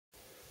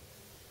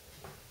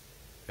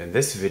In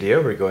this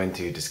video, we're going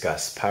to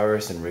discuss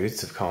powers and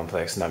roots of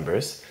complex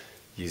numbers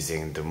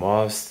using de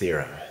Moivre's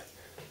theorem.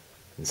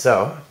 And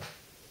so,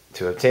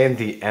 to obtain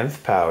the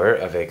nth power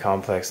of a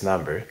complex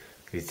number,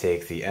 we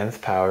take the nth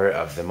power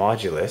of the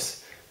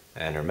modulus,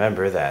 and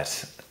remember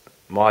that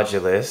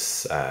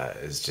modulus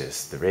is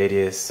just the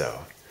radius, so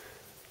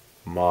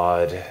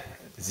mod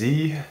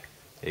z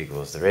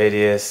equals the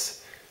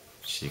radius,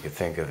 which you could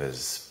think of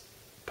as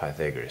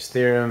Pythagoras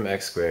theorem,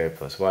 x squared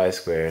plus y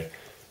squared.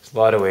 There's a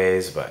lot of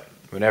ways, but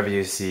whenever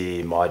you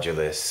see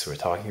modulus, we're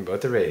talking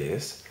about the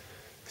radius.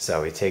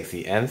 So we take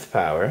the nth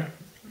power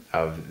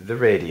of the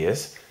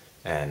radius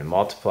and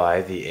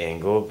multiply the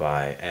angle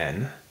by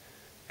n.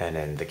 And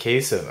in the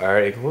case of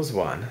r equals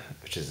 1,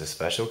 which is a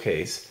special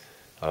case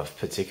of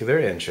particular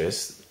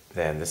interest,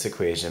 then this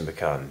equation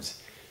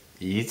becomes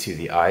e to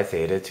the I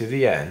theta to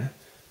the n,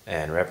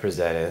 and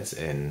represented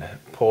in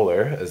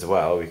polar as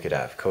well, we could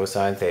have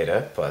cosine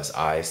theta plus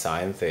I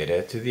sine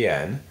theta to the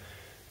n.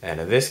 And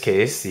in this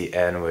case, the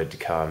n would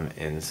come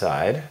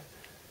inside,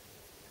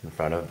 in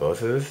front of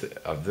both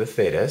of the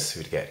thetas.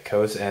 We'd get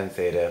cos n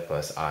theta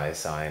plus I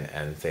sine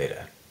n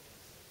theta.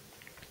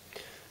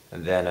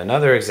 And then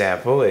another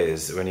example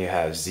is when you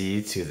have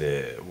z to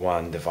the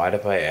 1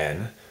 divided by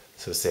n,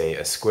 so say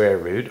a square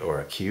root or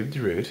a cubed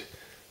root,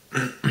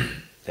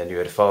 then you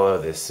would follow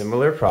this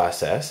similar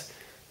process,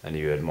 and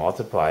you would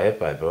multiply it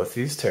by both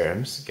these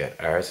terms, get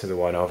r to the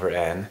 1 over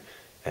n,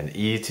 and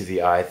e to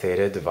the I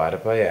theta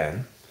divided by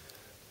n.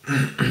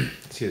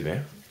 Excuse me.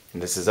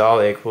 And this is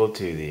all equal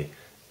to the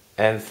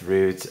nth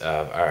root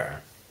of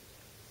r,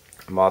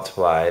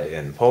 multiplied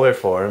in polar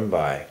form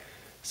by,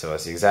 so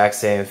it's the exact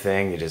same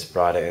thing, you just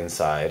brought it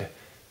inside,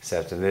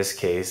 except in this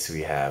case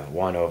we have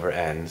 1 over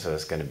n, so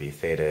it's going to be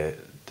theta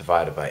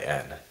divided by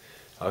n.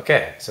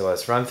 Okay, so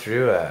let's run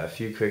through a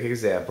few quick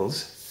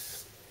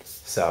examples.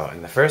 So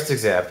in the first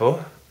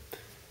example,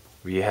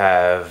 we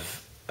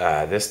have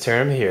this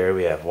term here,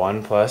 we have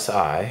 1 plus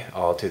I,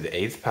 all to the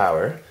 8th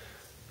power.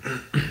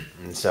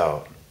 And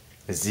so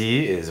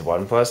z is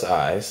 1 plus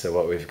I, so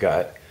what we've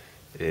got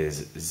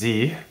is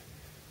z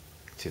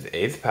to the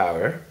 8th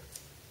power.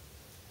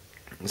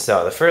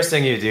 So the first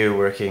thing you do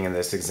working in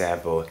this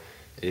example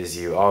is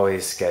you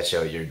always sketch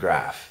out your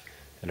graph.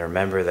 And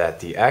remember that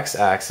the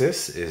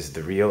x-axis is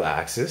the real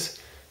axis,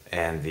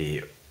 and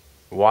the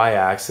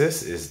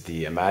y-axis is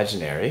the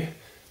imaginary.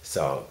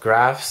 So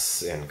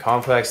graphs in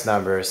complex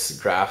numbers,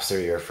 graphs are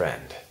your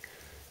friend.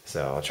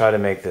 So I'll try to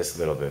make this a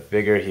little bit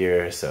bigger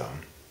here. So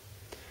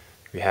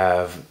we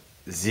have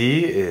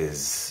z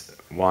is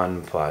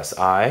 1 plus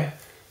I,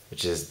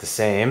 which is the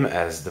same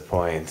as the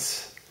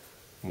points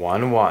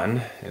 1,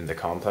 1 in the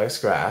complex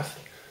graph.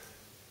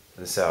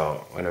 And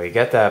so when we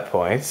get that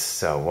point,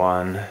 so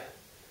 1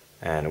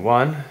 and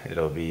 1,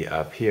 it'll be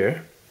up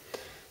here.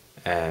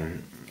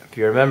 And if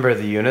you remember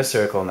the unit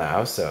circle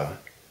now, so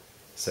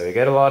we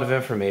get a lot of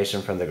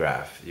information from the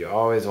graph. You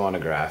always want to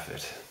graph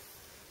it.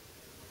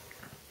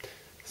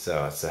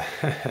 So it's a,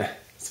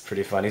 it's a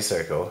pretty funny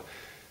circle,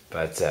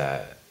 but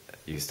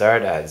you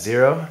start at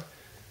 0,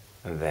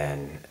 and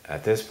then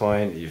at this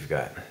point you've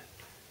got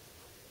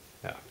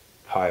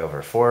pi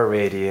over 4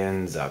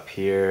 radians up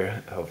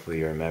here. Hopefully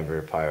you remember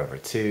pi over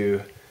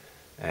 2,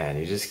 and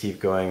you just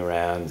keep going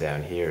around.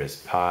 Down here is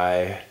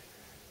pi.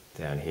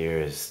 Down here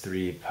is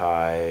 3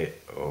 pi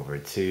over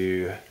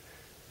 2,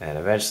 and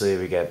eventually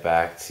we get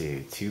back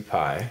to 2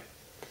 pi.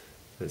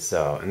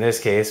 So in this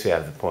case we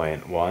have the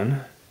point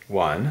 1,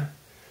 1,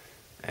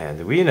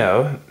 and we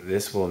know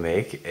this will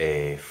make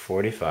a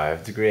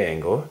 45-degree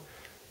angle,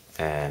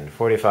 and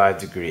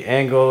 45-degree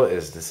angle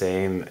is the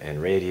same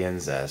in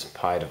radians as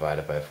pi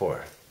divided by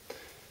 4.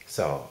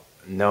 So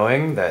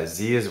knowing that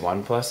z is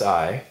 1 plus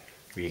I,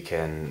 we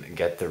can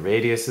get the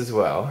radius as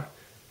well,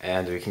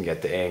 and we can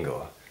get the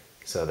angle.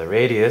 So the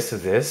radius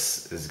of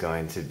this is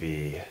going to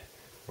be,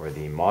 or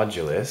the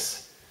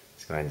modulus,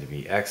 is going to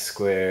be x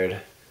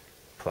squared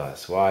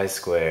plus y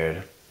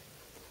squared,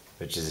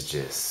 which is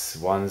just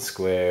 1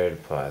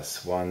 squared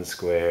plus 1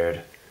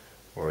 squared,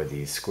 or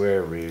the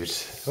square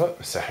root, oh,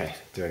 sorry,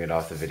 doing it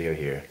off the video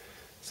here.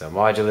 So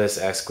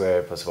modulus x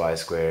squared plus y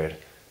squared,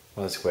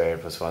 1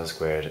 squared plus 1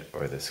 squared,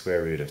 or the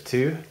square root of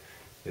 2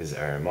 is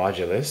our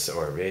modulus,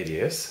 or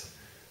radius.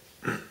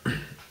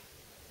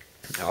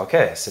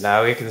 Okay, so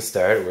now we can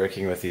start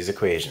working with these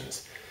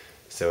equations.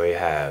 So we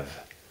have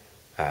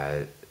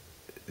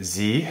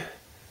z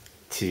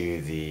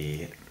to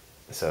the,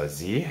 so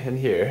z in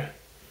here,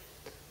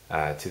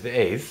 to the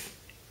 8th.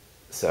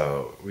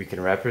 So we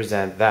can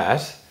represent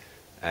that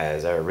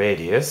as our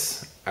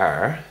radius,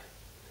 r,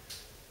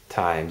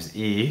 times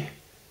e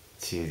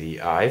to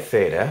the I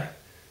theta.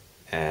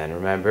 And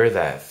remember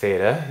that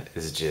theta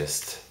is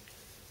just,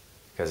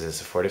 because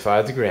it's a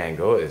 45-degree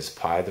angle, is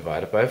pi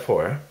divided by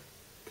 4.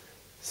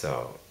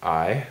 So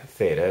I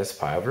theta is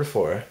pi over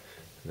 4.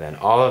 Then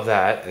all of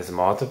that is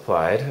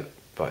multiplied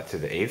but to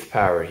the 8th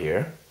power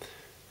here.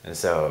 And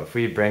so if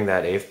we bring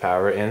that 8th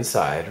power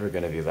inside, we're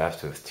going to be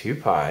left with 2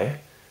 pi.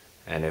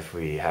 And if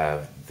we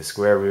have the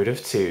square root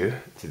of 2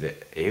 to the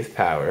 8th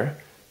power,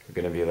 we're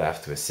going to be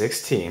left with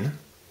 16.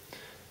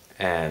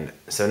 And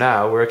so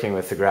now, working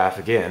with the graph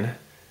again,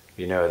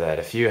 you know that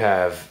if you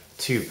have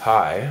 2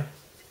 pi,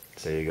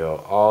 so you go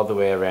all the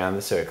way around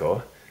the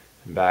circle,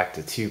 and back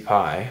to 2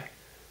 pi,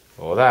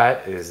 well,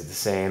 that is the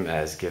same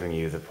as giving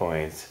you the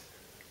point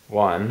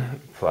 1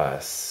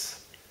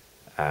 plus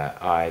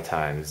I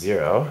times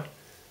 0,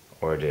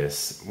 or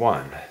just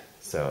 1.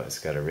 So it's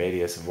got a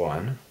radius of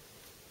 1.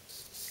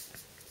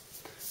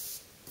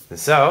 And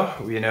so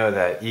we know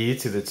that e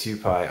to the 2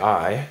 pi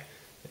I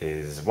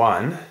is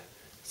 1.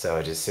 So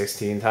it is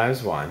 16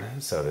 times 1.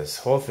 So this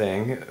whole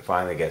thing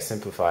finally gets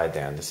simplified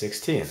down to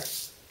 16.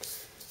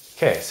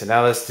 Okay, so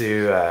now let's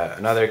do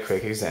another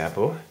quick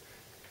example.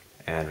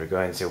 And we're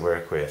going to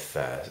work with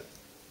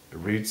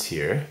roots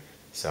here.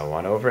 So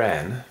 1 over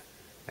n.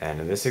 And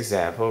in this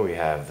example, we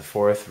have the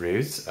 4th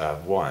root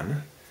of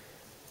 1.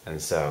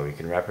 And so we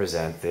can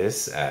represent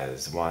this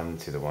as 1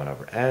 to the 1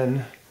 over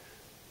n,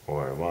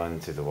 or 1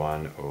 to the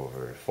 1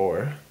 over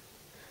 4.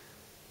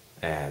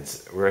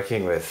 And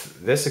working with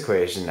this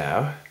equation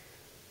now,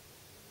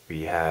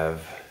 we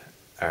have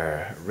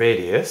our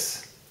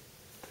radius,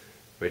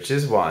 which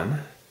is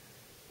 1,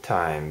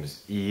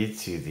 times e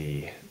to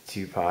the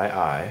 2 pi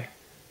I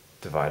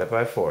divided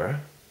by 4.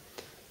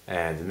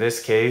 And in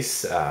this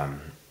case,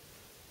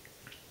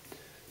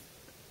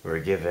 we're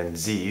given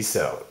z,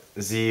 so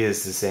z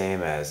is the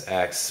same as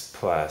x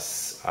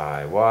plus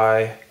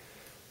iy.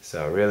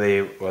 So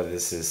really what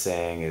this is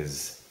saying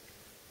is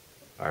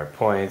our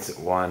point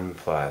 1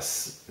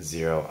 plus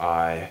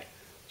 0i,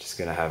 just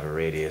going to have a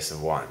radius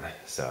of 1.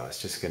 So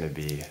it's just going to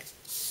be,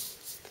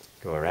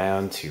 go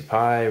around 2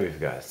 pi, we've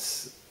got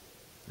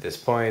this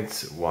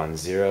point 1,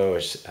 0,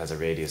 which has a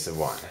radius of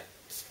 1.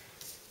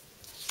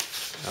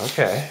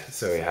 Okay,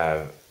 so we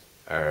have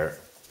our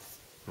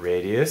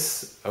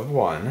radius of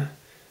 1,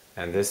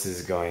 and this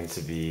is going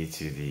to be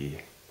to the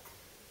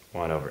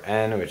 1 over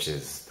n, which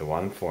is the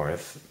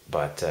 1/4,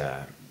 but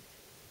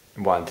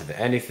 1 to the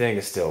anything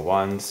is still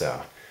 1,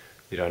 so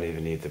you don't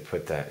even need to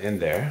put that in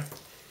there.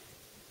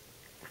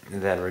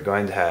 And then we're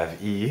going to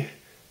have e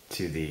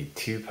to the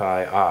 2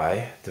 pi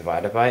I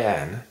divided by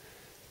n,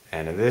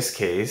 and in this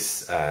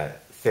case,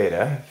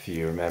 theta, if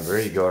you remember,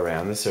 you go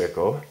around the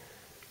circle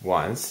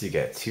once, you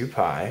get 2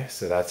 pi,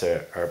 so that's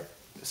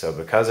so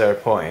because our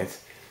point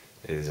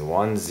is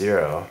 1,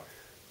 0,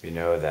 we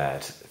know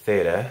that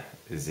theta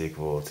is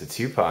equal to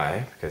 2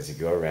 pi, because you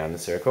go around the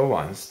circle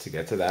once to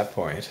get to that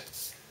point.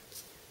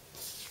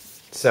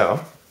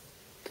 So,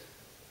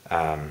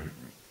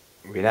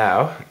 we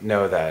now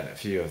know that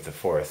if you have the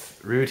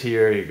 4th root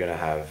here, you're going to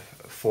have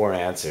 4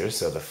 answers.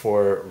 So the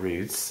 4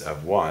 roots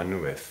of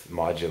 1 with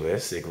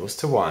modulus equals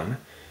to 1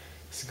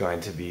 is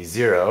going to be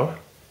 0,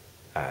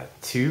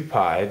 2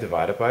 pi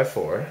divided by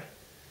 4,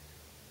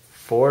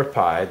 4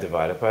 pi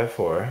divided by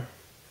 4,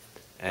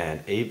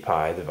 and 8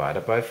 pi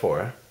divided by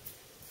 4.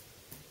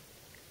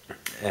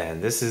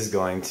 And this is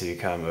going to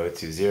come out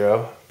to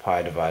 0,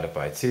 pi divided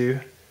by 2,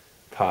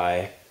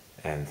 pi,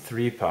 and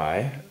 3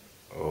 pi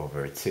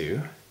over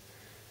 2.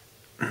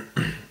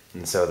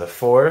 And so the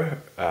 4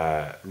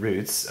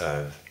 roots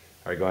are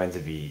going to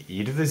be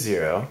e to the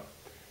 0,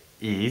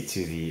 e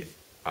to the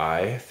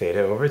I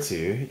theta over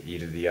 2, e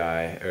to the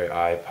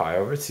I pi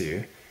over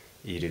 2,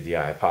 e to the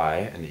I pi,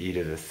 and e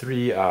to the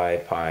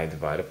 3i pi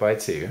divided by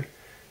 2.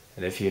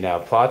 And if you now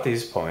plot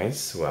these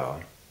points,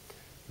 well,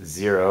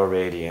 0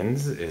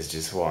 radians is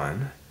just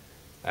 1.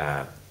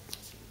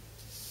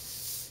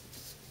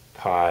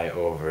 Pi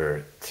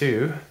over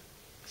 2,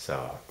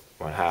 so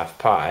 1/2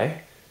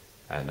 pi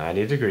at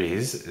 90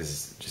 degrees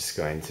is just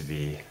going to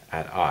be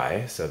at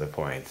I, so the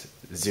point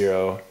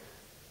 0,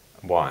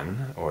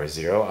 1, or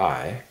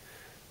 0i.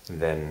 And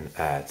then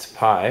at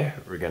pi,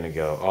 we're going to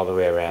go all the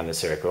way around the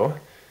circle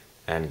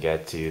and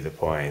get to the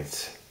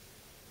point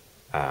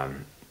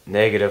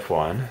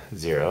 -1,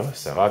 0.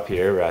 So up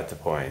here, we're at the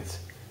point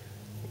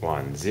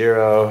 1,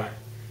 0.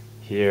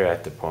 Here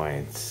at the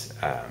point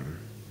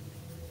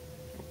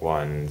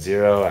 1,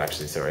 0.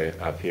 Actually, sorry,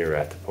 up here, we're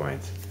at the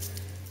point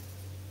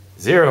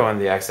 0 on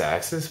the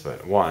x-axis,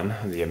 but 1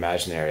 on the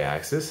imaginary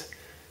axis.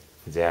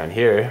 Down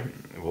here,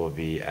 we'll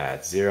be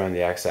at 0 on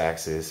the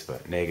x-axis,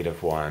 but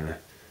 -1.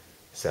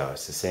 So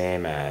it's the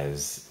same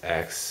as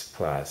x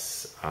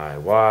plus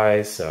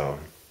iy, so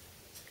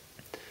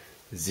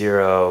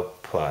 0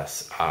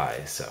 plus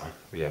I. So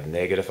we have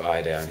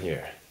 -I down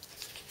here.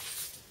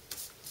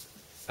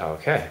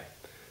 Okay,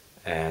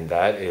 and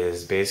that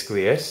is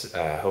basically it.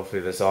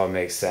 Hopefully this all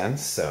makes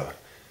sense. So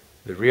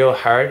the real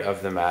heart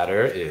of the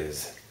matter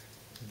is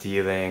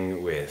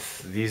dealing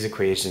with these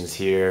equations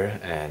here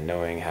and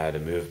knowing how to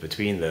move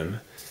between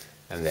them.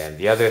 And then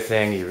the other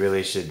thing you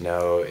really should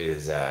know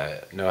is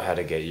know how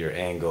to get your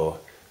angle.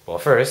 Well,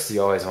 first,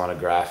 you always want to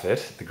graph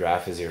it. The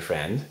graph is your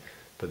friend.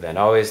 But then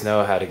always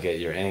know how to get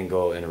your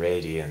angle in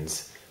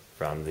radians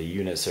from the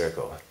unit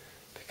circle.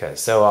 Because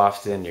so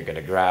often you're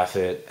going to graph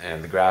it,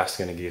 and the graph's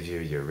going to give you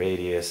your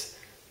radius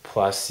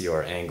plus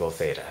your angle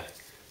theta.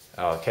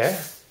 Okay?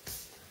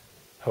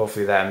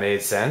 Hopefully that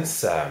made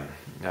sense. I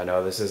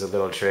know this is a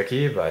little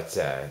tricky, but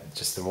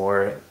just the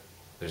more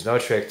There's no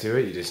trick to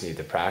it, you just need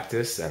to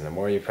practice, and the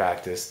more you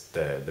practice,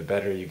 the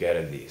better you get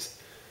at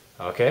these.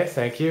 Okay,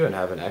 thank you and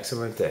have an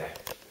excellent day.